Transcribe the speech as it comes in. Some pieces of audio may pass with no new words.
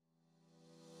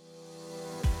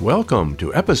Welcome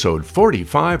to episode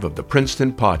 45 of the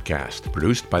Princeton podcast,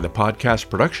 produced by the podcast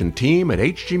production team at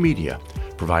HG Media,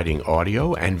 providing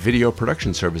audio and video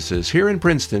production services here in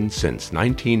Princeton since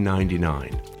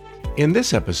 1999. In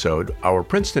this episode, our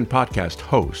Princeton podcast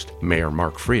host, Mayor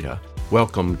Mark Frieda,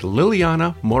 welcomed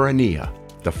Liliana Morenilla,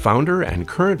 the founder and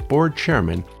current board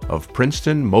chairman of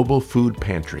Princeton Mobile Food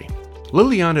Pantry.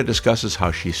 Liliana discusses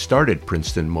how she started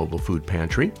Princeton Mobile Food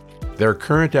Pantry, their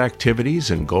current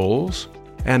activities and goals,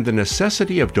 and the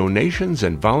necessity of donations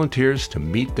and volunteers to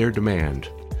meet their demand.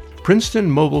 Princeton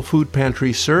Mobile Food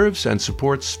Pantry serves and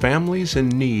supports families in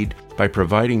need by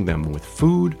providing them with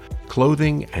food,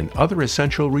 clothing, and other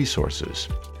essential resources.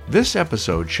 This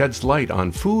episode sheds light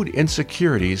on food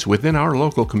insecurities within our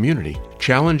local community,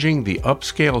 challenging the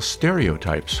upscale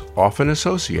stereotypes often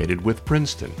associated with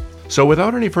Princeton. So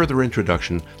without any further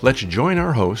introduction, let's join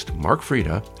our host, Mark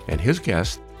Frieda, and his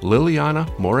guest, Liliana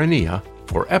Morenilla,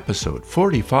 for episode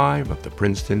 45 of the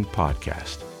Princeton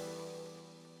podcast.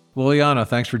 Liliana,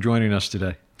 thanks for joining us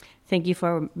today. Thank you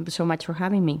so much for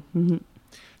having me. Mm-hmm.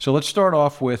 So let's start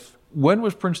off with, when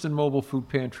was Princeton Mobile Food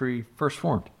Pantry first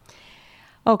formed?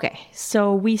 Okay,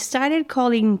 so we started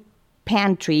calling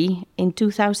Pantry in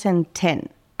 2010.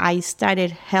 I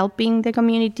started helping the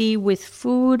community with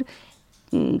food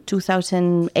in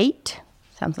 2008,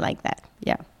 something like that,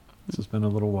 yeah. So it's been a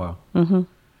little while. Mm-hmm.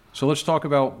 So let's talk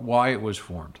about why it was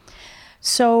formed.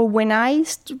 So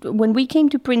when we came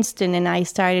to Princeton and I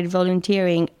started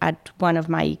volunteering at one of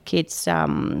my kids'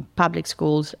 public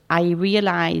schools, I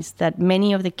realized that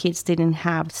many of the kids didn't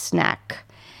have snack.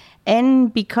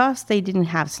 And because they didn't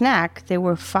have snack, they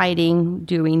were fighting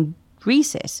during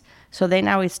recess. So then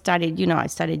I started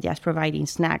just providing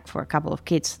snack for a couple of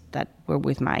kids that were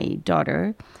with my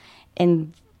daughter.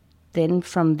 And then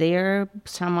from there,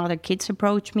 some other kids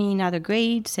approached me in other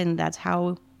grades, and that's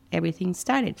how everything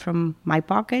started, from my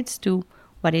pockets to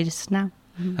what it is now.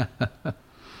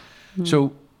 Mm-hmm.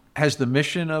 So has the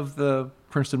mission of the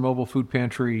Princeton Mobile Food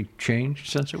Pantry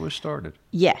changed since it was started?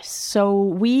 Yes. So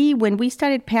when we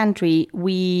started Pantry,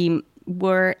 we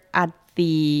were at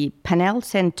the Panel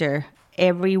Center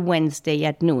every Wednesday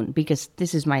at noon, because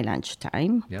this is my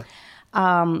lunchtime. Yeah.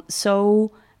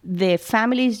 So the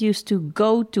families used to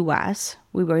go to us.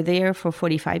 We were there for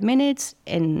 45 minutes,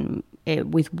 and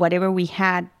with whatever we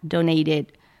had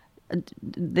donated,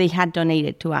 they had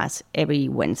donated to us every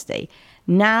Wednesday.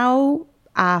 Now,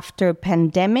 after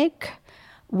pandemic,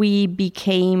 we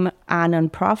became a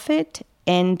nonprofit,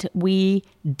 and we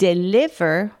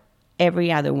deliver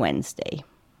every other Wednesday.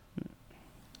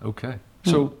 Okay.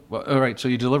 So, all right, so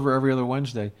you deliver every other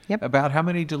Wednesday. Yep. About how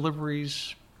many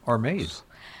deliveries are made?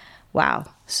 Wow.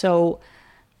 So,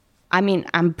 I mean,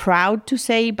 I'm proud to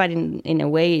say, but in a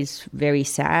way it's very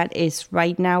sad, is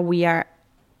right now we are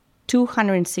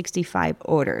 265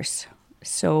 orders.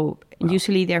 So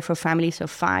usually they're for families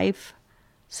of 5,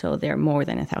 so they're more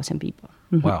than 1,000 people.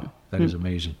 Mm-hmm. Wow, that is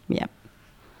amazing. Yeah.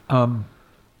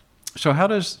 So how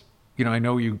does, I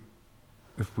know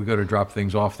if we go to drop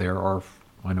things off there, or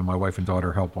I know my wife and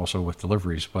daughter help also with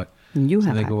deliveries, but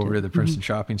they go over to the Princeton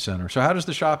Shopping Center. So how does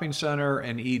the shopping center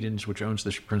and Eden's, which owns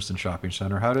the Princeton Shopping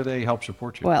Center, how do they help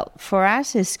support you? Well, for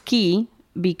us it's key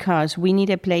because we need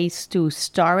a place to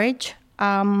storage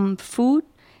food,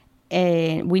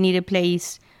 and we need a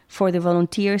place for the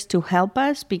volunteers to help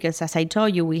us, because as I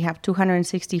told you, we have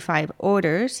 265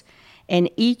 orders, and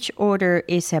each order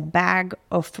is a bag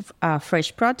of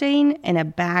fresh protein and a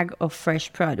bag of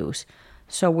fresh produce.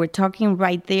 So we're talking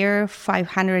right there,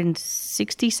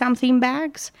 560-something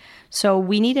bags. So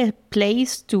we need a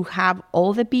place to have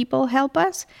all the people help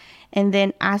us. And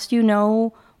then, as you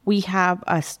know, we have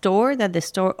a store that the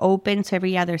store opens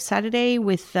every other Saturday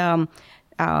with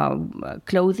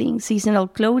clothing, seasonal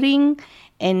clothing,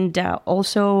 and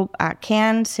also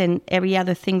cans and every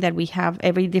other thing that we have,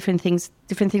 every different things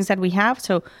that we have.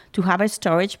 So to have a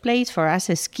storage place for us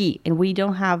is key. And we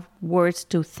don't have words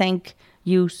to thank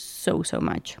you so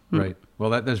much. Right. Well,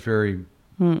 that's very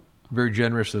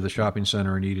generous of the shopping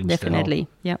center in Eden. Definitely.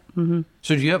 Yeah. Mm-hmm.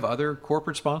 So do you have other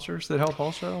corporate sponsors that help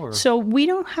also? Or? So we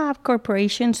don't have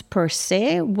corporations per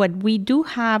se. What we do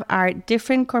have are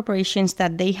different corporations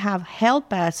that they have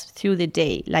helped us through the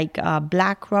day, like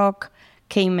BlackRock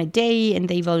came a day and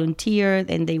they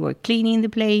volunteered and they were cleaning the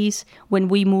place when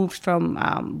we moved from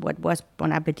what was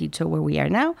Bon Appetit to where we are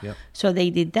now. Yep. So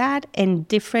they did that, and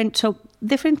different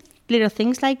little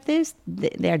things like this,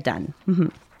 they're done. Mm-hmm.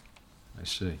 I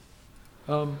see.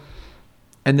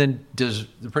 And then does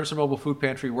the Princeton Mobile Food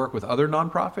Pantry work with other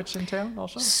nonprofits in town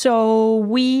also? So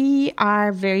we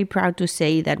are very proud to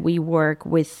say that we work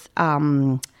with,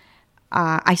 I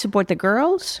support the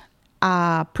girls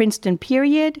Princeton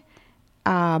Period,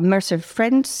 Mercer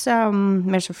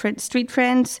Street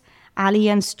Friends,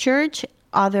 Alliance Church,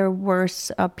 other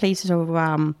places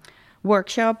of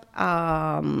workshop.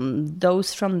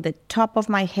 Those from the top of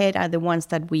my head are the ones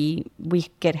that we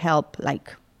get help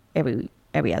like every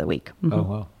other week. Mm-hmm. Oh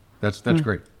wow, that's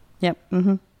great. Yep.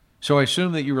 Mm-hmm. So I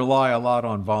assume that you rely a lot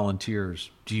on volunteers.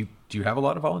 Do you have a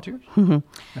lot of volunteers?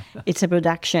 It's a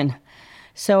production.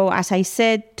 So as I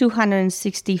said,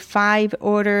 265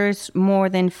 orders, more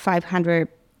than 500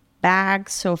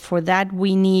 bags. So for that,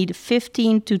 we need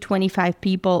 15 to 25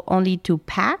 people only to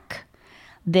pack.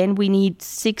 Then we need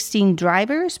 16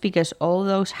 drivers because all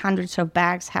those hundreds of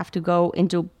bags have to go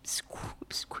into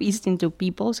squeezed into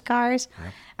people's cars.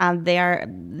 Yep. And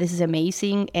this is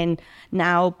amazing. And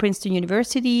now Princeton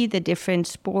University, the different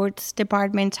sports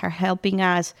departments are helping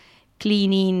us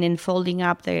cleaning and folding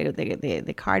up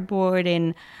the cardboard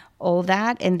and all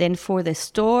that. And then for the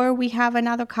store, we have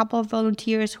another couple of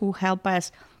volunteers who help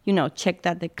us, check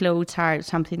that the clothes are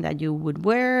something that you would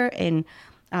wear. And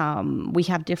we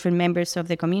have different members of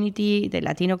the community, the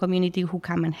Latino community, who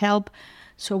come and help.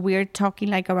 So we're talking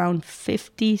like around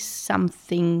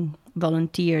 50-something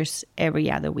volunteers every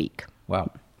other week.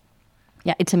 Wow.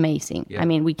 Yeah, it's amazing. Yeah. I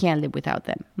mean, we can't live without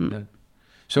them. Yeah.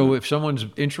 So if someone's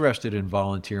interested in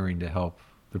volunteering to help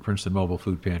the Princeton Mobile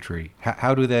Food Pantry,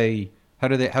 how do they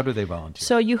volunteer?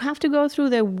 So you have to go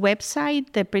through the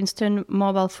website, the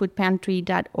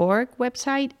PrincetonMobileFoodPantry.org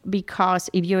website, because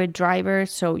if you're a driver,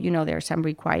 so there are some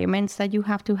requirements that you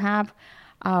have to have.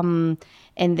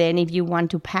 And then if you want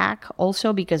to pack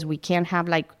also, because we can't have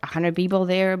like 100 people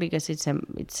there because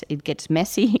it gets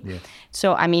messy. Yeah.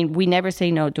 So, I mean, we never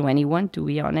say no to anyone, to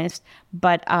be honest.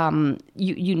 But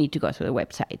you need to go to the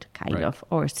website, kind of,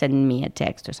 or send me a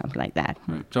text or something like that.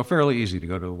 Right. So fairly easy to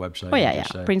go to the website. Oh, yeah.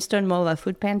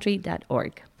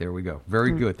 PrincetonMobileFoodPantry.org. There we go.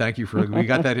 Very good. Thank you we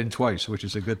got that in twice, which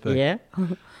is a good thing. Yeah.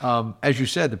 As you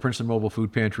said, the Princeton Mobile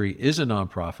Food Pantry is a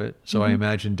nonprofit, so I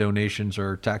imagine donations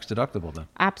are tax deductible then.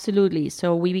 Absolutely.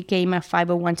 So we became a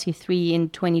 501c3 in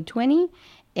 2020,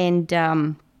 and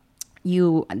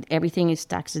everything is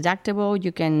tax deductible.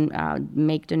 You can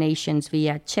make donations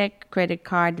via check, credit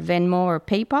card, Venmo, or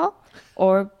PayPal,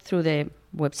 or through the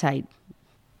website.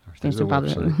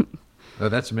 Oh,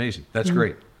 that's amazing. That's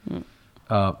great.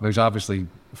 Because obviously,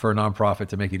 for a nonprofit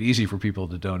to make it easy for people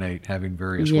to donate, having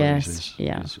various ways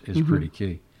is pretty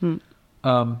key.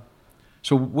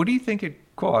 So what do you think it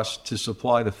costs to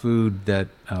supply the food that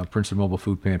Princeton Mobile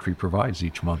Food Pantry provides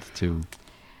each month to?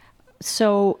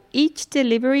 So each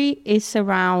delivery is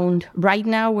right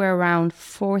now we're around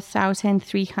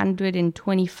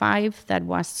 4,325. That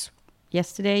was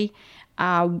yesterday,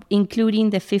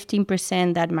 including the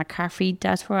 15% that McCaffrey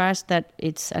does for us. That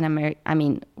it's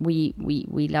we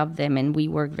love them and we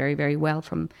work very, very well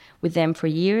with them for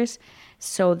years.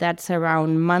 So that's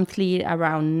monthly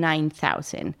around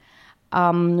 9,000.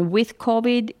 With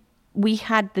COVID, we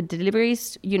had the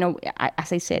deliveries,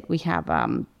 as I said, we have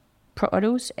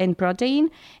produce and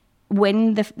protein.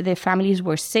 When the families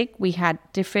were sick, we had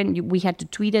to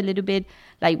tweet a little bit,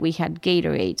 like we had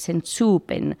Gatorades and soup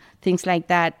and things like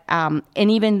that. And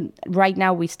even right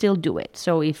now, we still do it.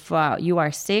 So if you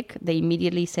are sick, they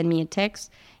immediately send me a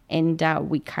text and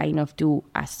we kind of do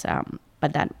as,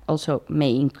 but that also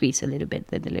may increase a little bit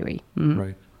the delivery. Mm-hmm.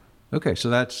 Right. Okay, so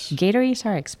that's... Gatorades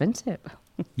are expensive.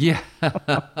 Yeah.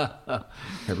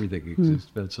 Everything is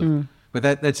expensive. But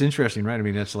that's interesting, right? I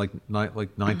mean, that's like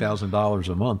 $9,000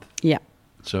 a month. Yeah.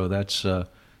 So that's... I'm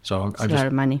a lot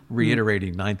of money.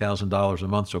 Reiterating $9,000 a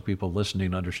month so people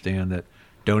listening understand that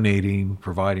donating,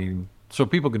 providing... So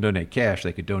people can donate cash.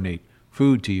 They could donate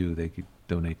food to you. They could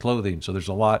donate clothing. So there's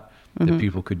a lot that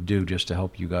people could do just to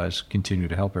help you guys continue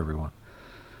to help everyone.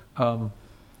 All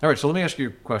right, so let me ask you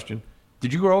a question.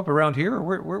 Did you grow up around here,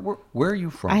 or where are you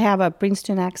from? I have a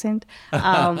Princeton accent.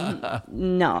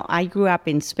 No, I grew up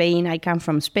in Spain. I come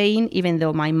from Spain, even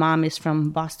though my mom is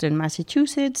from Boston,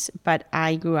 Massachusetts. But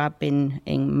I grew up in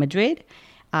Madrid.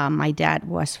 My dad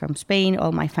was from Spain.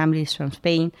 All my family is from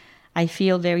Spain. I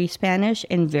feel very Spanish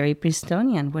and very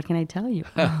Princetonian. What can I tell you?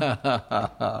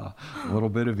 A little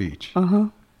bit of each.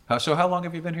 So how long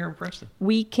have you been here in Princeton?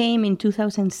 We came in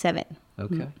 2007.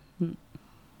 Okay.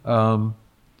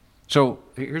 So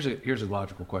here's a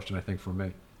logical question, I think, for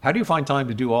me. How do you find time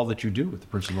to do all that you do with the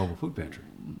Princeton Mobile Food Pantry?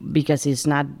 Because it's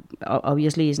not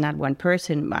one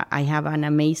person. I have an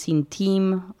amazing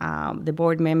team. The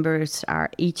board members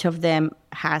each of them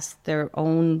has their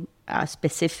own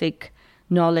specific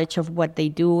knowledge of what they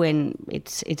do, and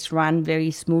it's run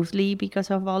very smoothly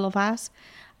because of all of us.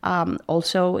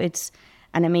 Also, it's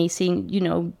an amazing,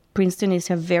 Princeton is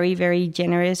a very, very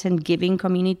generous and giving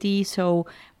community. So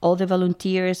all the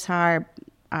volunteers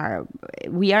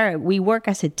we work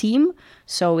as a team.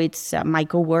 So it's my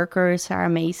coworkers are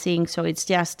amazing. So it's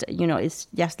just, it's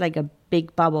just like a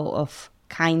big bubble of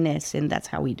kindness, and that's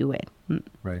how we do it.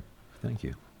 Right. Thank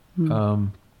you. All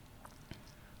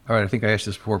right. I think I asked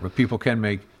this before, but people can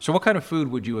make. So what kind of food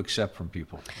would you accept from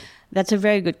people? That's a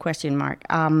very good question, Mark.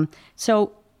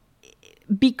 So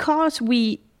because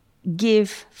we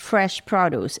give fresh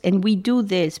produce, and we do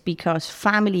this because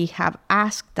family have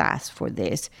asked us for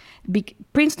this.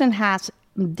 Princeton has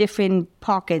different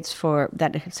pockets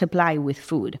that supply with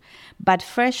food, but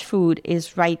fresh food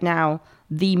is right now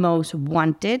the most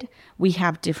wanted. We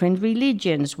have different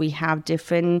religions, we have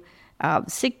different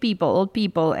sick people, old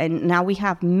people, and now we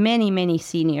have many, many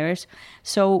seniors.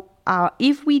 So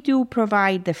if we do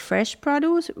provide the fresh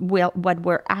produce, well, what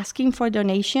we're asking for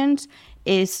donations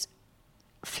is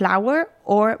flour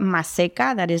or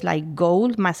maseca, that is like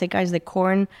gold. Maseca is the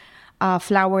corn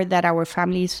flour that our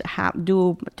families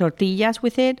do tortillas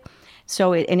with it.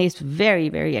 So and it's very,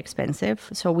 very expensive.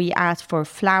 So we ask for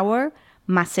flour,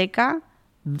 maseca,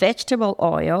 vegetable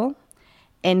oil,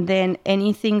 and then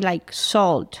anything like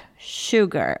salt,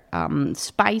 sugar,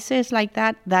 spices like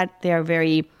that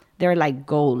they're like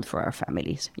gold for our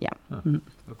families. Yeah.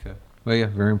 Okay. Well, yeah,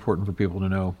 very important for people to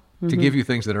know. To give you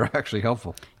things that are actually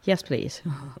helpful. Yes, please.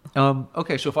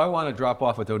 Okay, so if I want to drop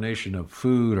off a donation of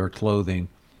food or clothing,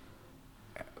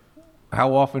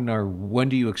 how often or when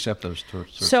do you accept those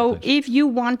sorts of things? If you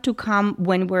want to come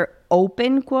when we're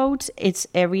open, quotes, it's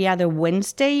every other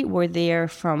Wednesday. We're there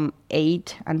from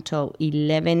 8 until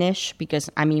 11-ish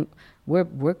because,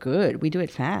 we're good. We do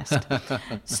it fast.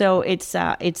 So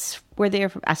we're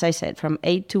there, as I said, from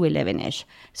 8 to 11-ish.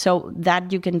 So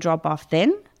that you can drop off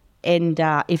then. And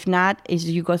if not, is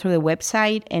you go through the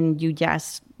website and you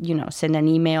just, send an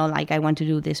email like I want to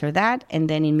do this or that, and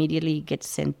then immediately it gets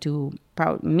sent to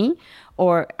me.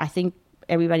 Or I think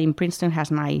everybody in Princeton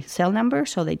has my cell number,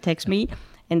 so they text me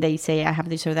and they say I have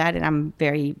this or that, and I'm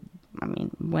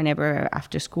whenever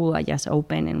after school I just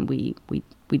open and we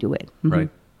do it. Right.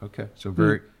 Okay. So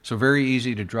very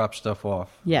easy to drop stuff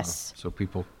off. Yes. So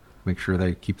people make sure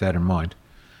they keep that in mind.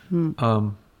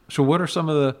 So what are some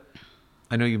of the?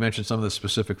 I know you mentioned some of the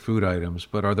specific food items,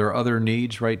 but are there other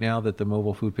needs right now that the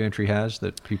mobile food pantry has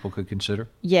that people could consider?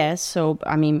 Yes. So,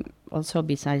 also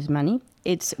besides money,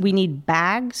 we need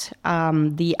bags.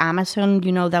 The Amazon,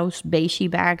 those beigey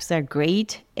bags, they're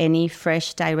great. Any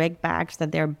fresh direct bags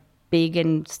that they're big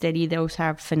and steady, those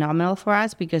are phenomenal for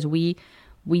us because we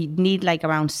need like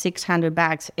around 600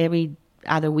 bags every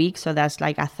other week. So that's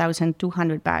like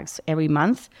 1,200 bags every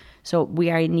month. So we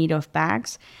are in need of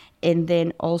bags. And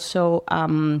then also,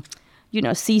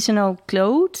 seasonal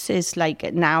clothes is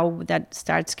like now that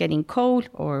starts getting cold,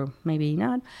 or maybe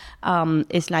not.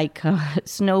 It's like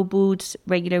snow boots,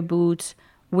 regular boots,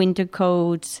 winter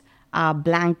coats,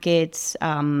 blankets,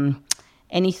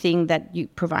 anything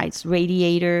that provides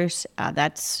radiators.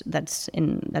 That's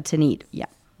a need. Yeah.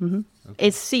 Okay.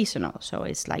 It's seasonal, so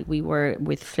it's like we were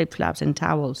with flip flops and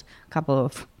towels a couple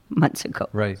of months ago.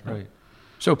 Right.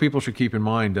 So people should keep in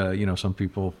mind, some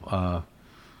people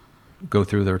go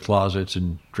through their closets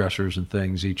and dressers and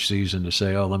things each season to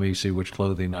say, let me see which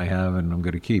clothing I have and I'm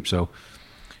going to keep. So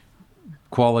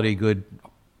quality, good,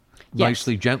 yes.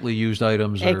 Nicely, gently used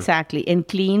items. Exactly. And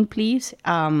clean, please.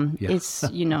 It's,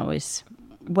 it's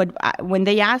what, when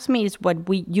they ask me, is what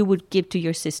you would give to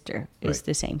your sister. It's right.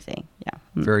 The same thing. Yeah.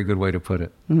 Very good way to put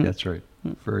it. That's right.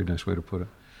 Very nice way to put it.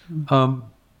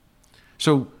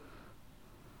 So,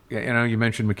 you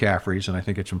mentioned McCaffrey's, and I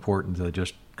think it's important to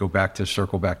just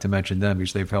circle back to mention them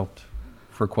because they've helped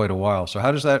for quite a while. So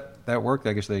how does that work?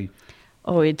 I guess they...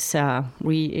 Oh, it's a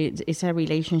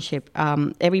relationship.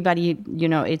 Everybody,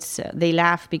 they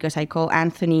laugh because I call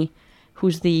Anthony,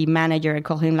 who's the manager, I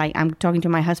call him like I'm talking to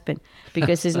my husband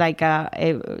because it's like,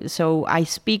 so I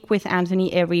speak with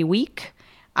Anthony every week.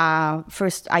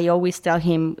 First, I always tell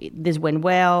him this went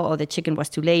well or the chicken was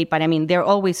too late. But they're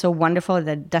always so wonderful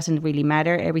that it doesn't really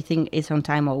matter. Everything is on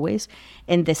time always.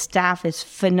 And the staff is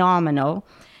phenomenal.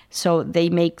 So they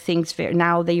make things fair.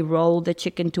 Now they roll the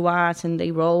chicken to us and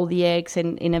they roll the eggs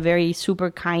in a very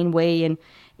super kind way. And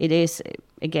it is,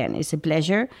 again, it's a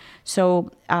pleasure.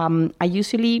 So I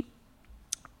usually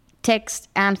text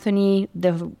Anthony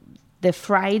the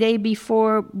Friday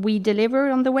before we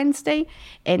deliver on the Wednesday.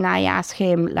 And I ask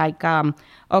him like,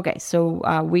 okay,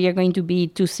 so we are going to be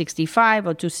 265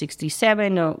 or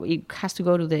 267, or it has to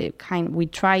go to the kind, we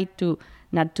try to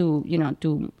not to,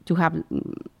 to have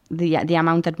the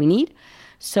amount that we need.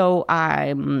 So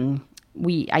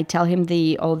I tell him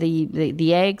the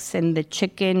eggs and the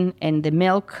chicken and the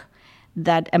milk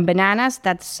and bananas.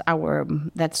 That's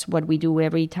what we do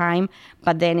every time.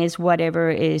 But then is whatever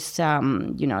is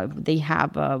if they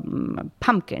have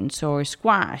pumpkins or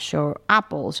squash or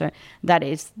apples, that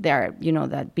is there.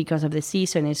 That because of the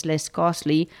season is less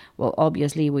costly. Well,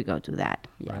 obviously we go to that.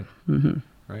 Yeah. Right. Mm-hmm.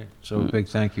 Right. So a big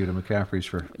thank you to McCaffrey's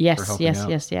for helping out.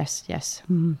 Yes.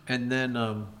 Mm-hmm. And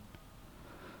then,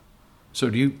 so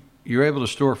you're able to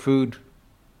store food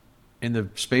in the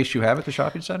space you have at the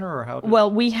shopping center, or how?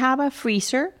 Well, we have a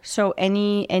freezer, so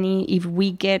if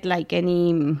we get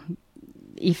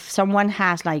if someone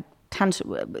has tons,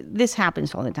 this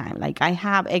happens all the time. I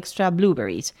have extra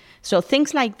blueberries, so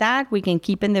things like that we can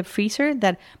keep in the freezer.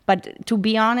 But to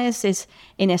be honest, is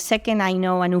in a second I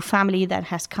know a new family that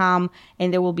has come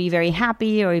and they will be very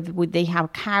happy, or if they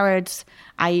have carrots.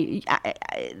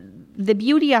 The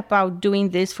beauty about doing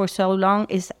this for so long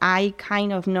is I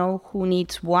kind of know who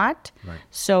needs what. Right.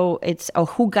 So it's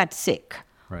who got sick,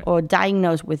 right, or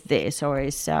diagnosed with this, or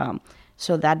is.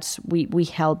 So that's we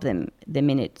help them the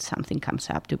minute something comes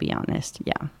up. To be honest,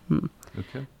 yeah.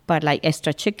 Okay. But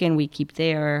extra chicken, we keep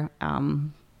there.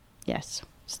 Yes,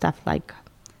 stuff like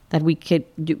that we could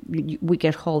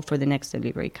hold for the next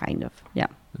delivery, kind of. Yeah.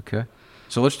 Okay.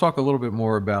 So let's talk a little bit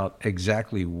more about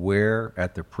exactly where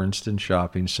at the Princeton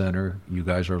Shopping Center you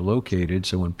guys are located.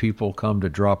 So when people come to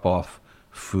drop off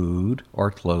food or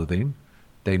clothing,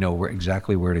 they know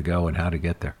exactly where to go and how to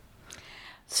get there.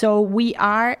 So we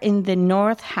are in the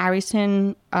North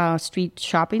Harrison Street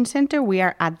Shopping Center. We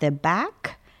are at the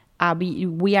back.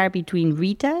 We are between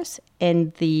Rita's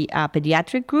and the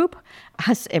pediatric group,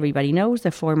 as everybody knows,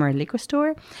 the former liquor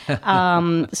store.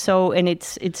 And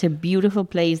it's a beautiful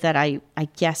place that I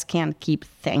just can't keep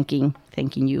thanking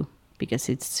you, because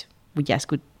we just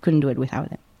couldn't do it without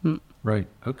them. Right.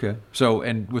 Okay. So,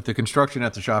 and with the construction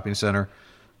at the shopping center,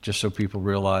 just so people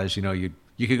realize,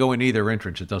 you could go in either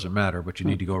entrance, it doesn't matter, but you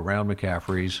need to go around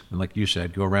McCaffrey's, and like you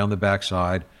said, go around the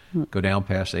backside, go down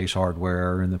past Ace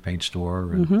Hardware and the paint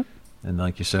store, and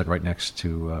like you said, right next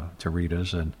to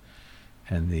Rita's and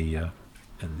the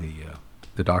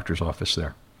doctor's office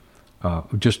there.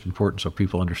 Just important so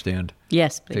people understand.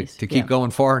 Yes, please. To keep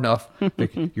going far enough.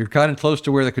 You're kind of close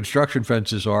to where the construction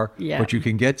fences are, but you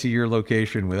can get to your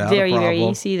location without a problem. Very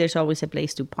easy. There's always a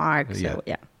place to park. So,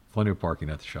 yeah. Plenty of parking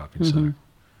at the shopping center.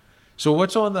 So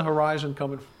what's on the horizon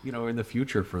coming, in the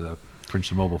future for the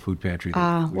Princeton Mobile Food Pantry?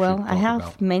 I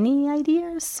have many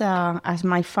ideas. As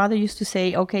my father used to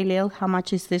say, okay, Lil, how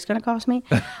much is this going to cost me?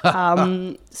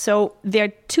 So there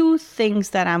are two things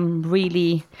that I'm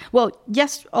really... Well,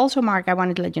 just also, Mark, I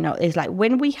wanted to let you know, is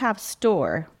when we have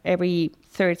store every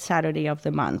third Saturday of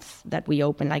the month that we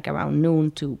open around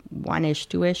noon to 1-ish,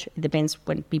 2-ish, it depends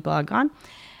when people are gone,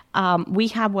 we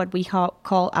have what we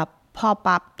call a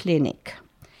pop-up clinic.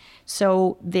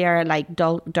 So there,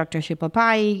 Dr.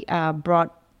 Shipopai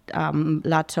brought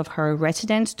lots of her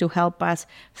residents to help us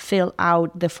fill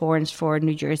out the forms for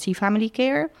New Jersey Family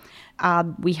Care.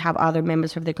 We have other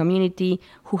members of the community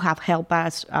who have helped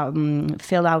us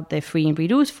fill out the free and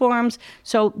reduced forms.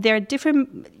 So there are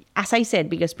different, as I said,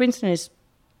 because Princeton is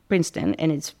Princeton,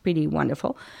 and it's pretty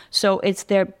wonderful. So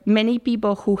there are many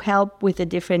people who help with the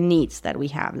different needs that we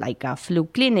have, flu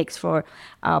clinics for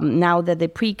now that the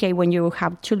pre-K, when you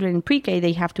have children in pre-K,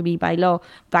 they have to be by law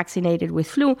vaccinated with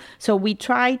flu. So we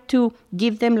try to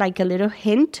give them a little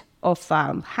hint of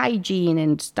hygiene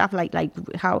and stuff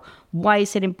why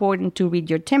is it important to read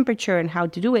your temperature and how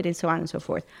to do it and so on and so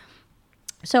forth.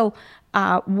 So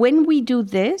when we do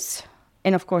this,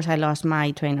 and of course I lost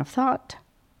my train of thought.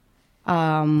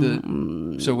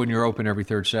 So when you're open every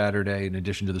third Saturday, in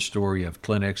addition to the store, you have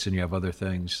clinics and you have other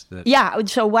things that... Yeah,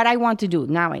 so what I want to do,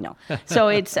 now I know. So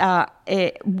it's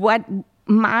what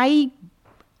my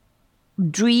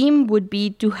dream would be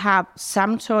to have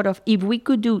some sort of, if we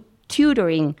could do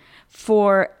tutoring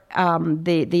for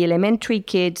the elementary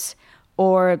kids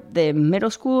or the middle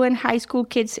school and high school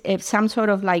kids, if some sort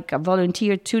of a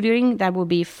volunteer tutoring, that would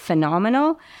be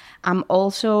phenomenal. I'm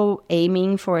also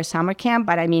aiming for a summer camp,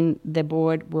 but the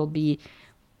board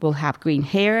will have green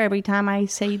hair every time I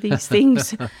say these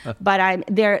things. But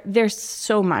there's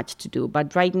so much to do.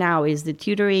 But right now is the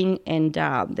tutoring and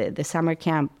the summer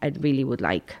camp. I really would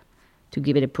like to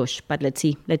give it a push, but let's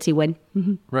see when.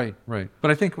 Right. But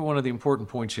I think one of the important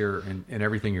points here in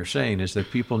everything you're saying is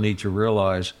that people need to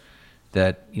realize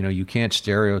that, you can't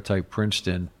stereotype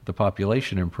Princeton, the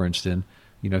population in Princeton.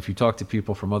 If you talk to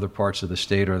people from other parts of the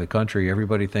state or the country,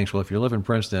 everybody thinks, well, if you live in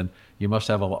Princeton, you must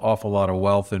have an awful lot of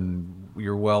wealth and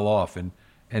you're well off.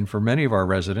 And for many of our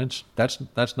residents,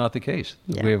 that's not the case.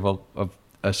 Yeah. We have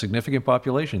a significant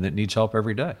population that needs help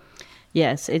every day.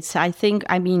 Yes,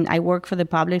 I work for the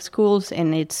public schools,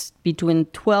 and it's between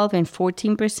 12 and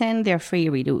 14%, they're free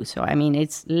reduced. So,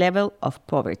 it's level of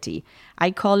poverty.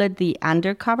 I call it the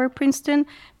undercover Princeton,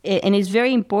 and it's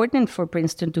very important for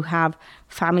Princeton to have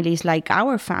families like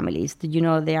our families.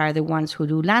 They are the ones who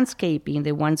do landscaping,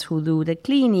 the ones who do the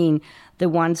cleaning, the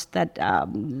ones that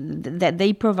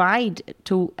they provide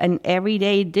to an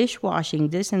everyday dishwashing,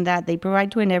 this and that. They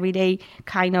provide to an everyday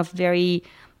kind of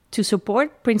to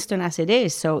support Princeton as it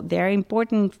is. So they're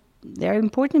important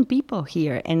people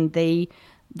here, and they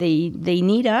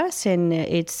need us, and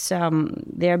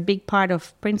they're a big part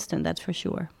of Princeton, that's for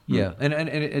sure. Yeah, and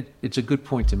it's a good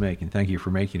point to make, and thank you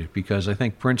for making it, because I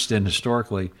think Princeton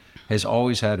historically has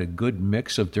always had a good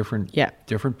mix of different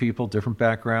people, different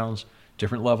backgrounds,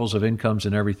 different levels of incomes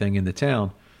and everything in the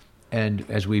town. And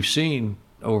as we've seen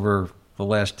over the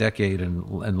last decade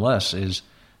and less, is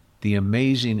the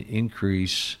amazing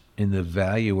increase in the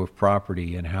value of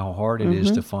property and how hard it is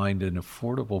to find an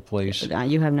affordable place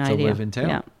you have no idea. Live in town.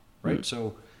 Yeah. Right.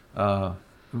 So,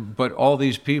 but all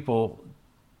these people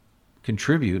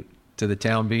contribute to the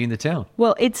town being the town.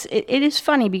 Well, it is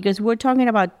funny because we're talking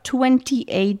about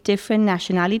 28 different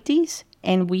nationalities,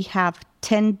 and we have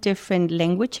 10 different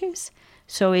languages.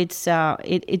 So it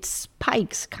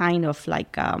spikes kind of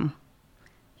like.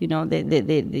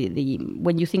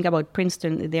 When you think about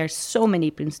Princeton, there are so many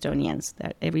Princetonians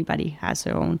that everybody has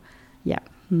their own,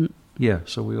 Yeah,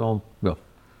 so we all, well,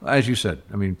 as you said,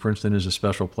 Princeton is a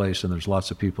special place, and there's lots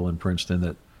of people in Princeton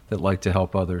that like to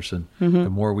help others. And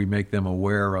the more we make them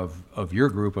aware of your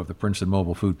group, of the Princeton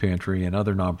Mobile Food Pantry and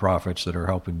other nonprofits that are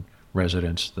helping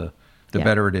residents, the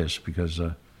better it is, because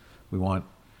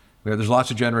there's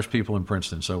lots of generous people in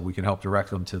Princeton, so we can help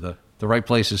direct them to the right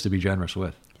places to be generous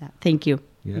with. Yeah, thank you.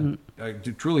 Yeah, I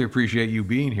do truly appreciate you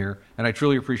being here, and I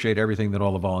truly appreciate everything that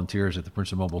all the volunteers at the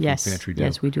Princeton Mobile Food Pantry do.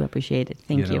 Yes, we do appreciate it.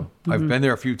 Thank you. I've been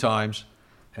there a few times,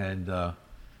 and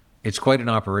it's quite an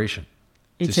operation.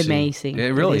 It's amazing.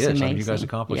 It really is. Amazing. You guys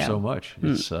accomplish so much.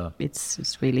 It's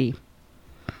really...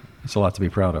 It's a lot to be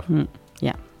proud of.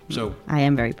 Yeah. So I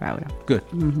am very proud of. Good,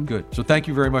 good. So thank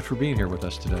you very much for being here with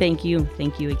us today. Thank you.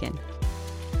 Thank you again.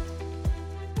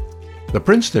 The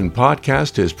Princeton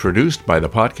Podcast is produced by the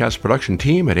podcast production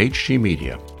team at HG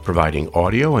Media, providing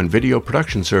audio and video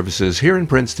production services here in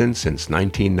Princeton since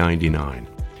 1999.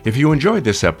 If you enjoyed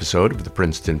this episode of the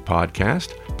Princeton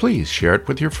Podcast, please share it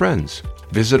with your friends.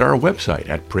 Visit our website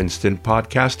at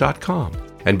princetonpodcast.com,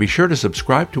 and be sure to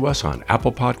subscribe to us on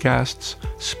Apple Podcasts,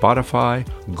 Spotify,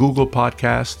 Google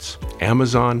Podcasts,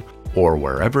 Amazon, or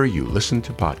wherever you listen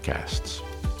to podcasts.